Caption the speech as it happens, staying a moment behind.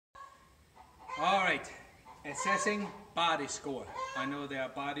right, assessing body score. I know there are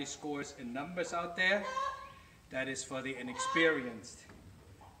body scores in numbers out there. That is for the inexperienced.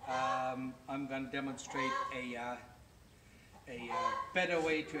 I'm going to demonstrate a better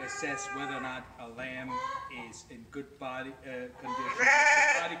way to assess whether or not a lamb is in good body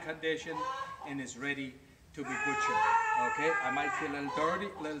condition and is ready to be butchered. Okay, I might feel a little dirty,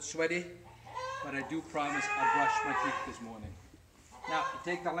 a little sweaty, but I do promise I brushed my teeth this morning. Now, you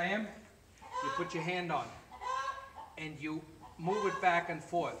take the lamb, you put your hand on it, and you move it back and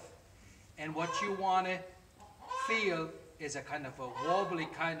forth. And what you want to feel is a kind of a wobbly,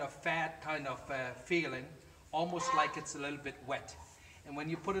 kind of fat kind of feeling, almost like it's a little bit wet. And when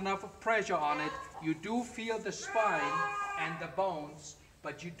you put enough pressure on it, you do feel the spine and the bones,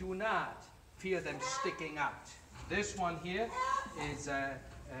 but you do not feel them sticking out. This one here is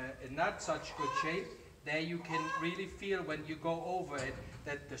in not such good shape. There you can really feel when you go over it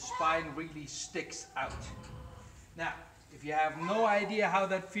that the spine really sticks out. Now, if you have no idea how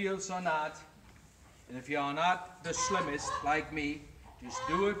that feels or not, and if you are not the slimmest like me, just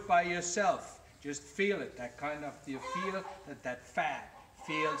do it by yourself. Just feel it. That kind of, you feel that fat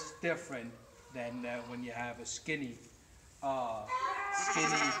feels different than when you have a skinny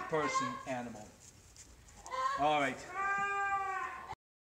person animal. All right.